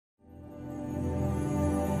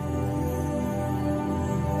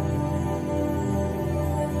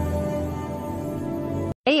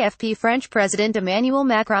AFP French President Emmanuel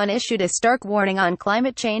Macron issued a stark warning on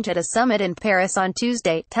climate change at a summit in Paris on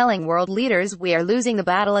Tuesday, telling world leaders we are losing the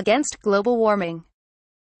battle against global warming.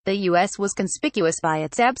 The U.S. was conspicuous by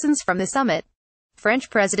its absence from the summit.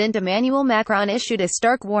 French President Emmanuel Macron issued a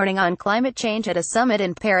stark warning on climate change at a summit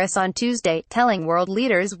in Paris on Tuesday, telling world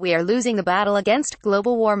leaders we are losing the battle against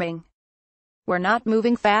global warming. We're not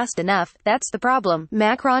moving fast enough, that's the problem,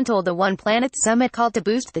 Macron told the One Planet summit called to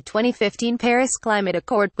boost the 2015 Paris Climate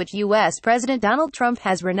Accord, which U.S. President Donald Trump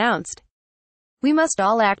has renounced. We must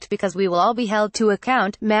all act because we will all be held to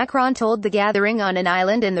account, Macron told the gathering on an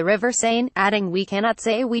island in the river Seine, adding we cannot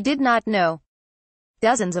say we did not know.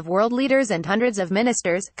 Dozens of world leaders and hundreds of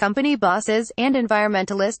ministers, company bosses, and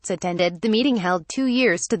environmentalists attended the meeting held 2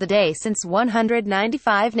 years to the day since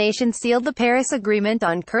 195 nations sealed the Paris Agreement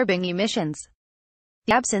on curbing emissions.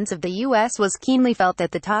 The absence of the U.S. was keenly felt at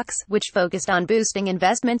the talks, which focused on boosting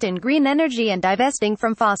investment in green energy and divesting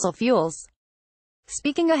from fossil fuels.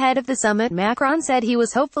 Speaking ahead of the summit, Macron said he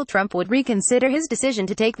was hopeful Trump would reconsider his decision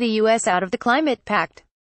to take the U.S. out of the climate pact.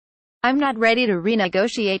 I'm not ready to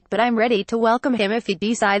renegotiate, but I'm ready to welcome him if he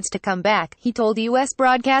decides to come back, he told U.S.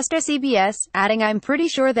 broadcaster CBS, adding I'm pretty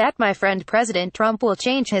sure that my friend President Trump will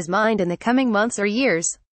change his mind in the coming months or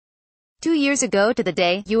years. 2 years ago to the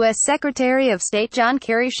day, U.S. Secretary of State John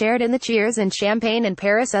Kerry shared in the cheers and champagne in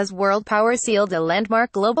Paris as world powers sealed a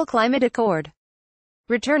landmark global climate accord.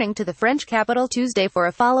 Returning to the French capital Tuesday for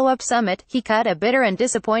a follow-up summit, he cut a bitter and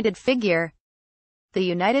disappointed figure. The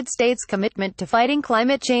United States' commitment to fighting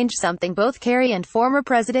climate change, something both Kerry and former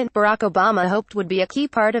President Barack Obama hoped would be a key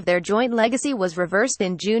part of their joint legacy, was reversed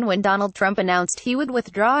in June when Donald Trump announced he would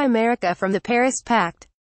withdraw America from the Paris Pact.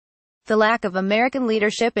 The lack of American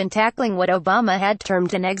leadership in tackling what Obama had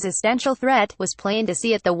termed an existential threat was plain to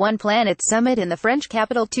see at the One Planet summit in the French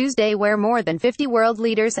capital Tuesday, where more than 50 world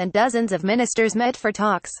leaders and dozens of ministers met for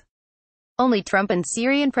talks. Only Trump and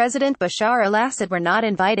Syrian President Bashar al-Assad were not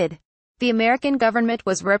invited. The American government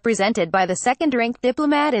was represented by the second-ranked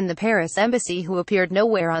diplomat in the Paris embassy, who appeared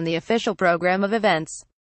nowhere on the official program of events.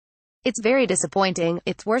 It's very disappointing,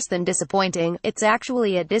 it's worse than disappointing, it's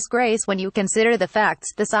actually a disgrace when you consider the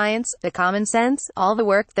facts, the science, the common sense, all the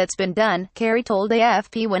work that's been done, Kerry told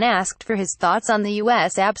AFP when asked for his thoughts on the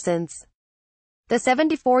U.S. absence. The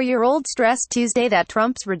 74-year-old stressed Tuesday that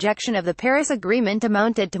Trump's rejection of the Paris Agreement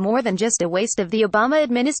amounted to more than just a waste of the Obama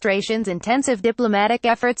administration's intensive diplomatic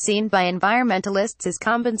efforts, seen by environmentalists as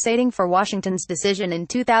compensating for Washington's decision in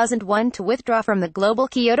 2001 to withdraw from the global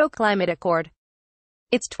Kyoto Climate Accord.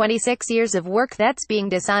 It's 26 years of work that's being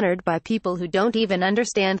dishonored by people who don't even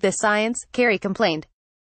understand the science, Kerry complained.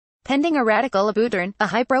 Pending a radical U-turn, a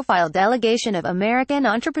high-profile delegation of American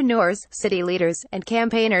entrepreneurs, city leaders, and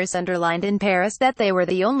campaigners underlined in Paris that they were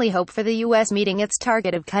the only hope for the U.S. meeting its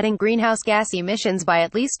target of cutting greenhouse gas emissions by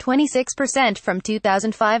at least 26% from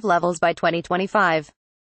 2005 levels by 2025.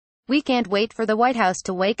 We can't wait for the White House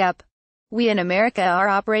to wake up. We in America are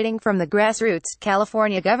operating from the grassroots,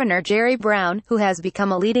 California Governor Jerry Brown, who has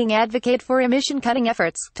become a leading advocate for emission-cutting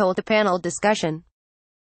efforts, told the panel discussion.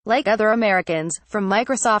 Like other Americans, from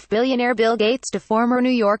Microsoft billionaire Bill Gates to former New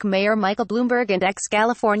York Mayor Michael Bloomberg and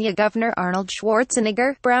ex-California Governor Arnold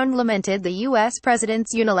Schwarzenegger, Brown lamented the U.S.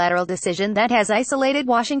 president's unilateral decision that has isolated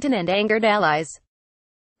Washington and angered allies.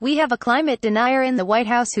 We have a climate denier in the White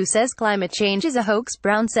House who says climate change is a hoax,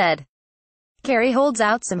 Brown said. Kerry holds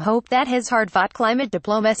out some hope that his hard-fought climate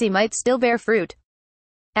diplomacy might still bear fruit.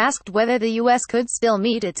 Asked whether the U.S. could still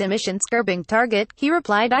meet its emissions curbing target, he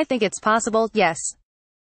replied, I think it's possible, yes.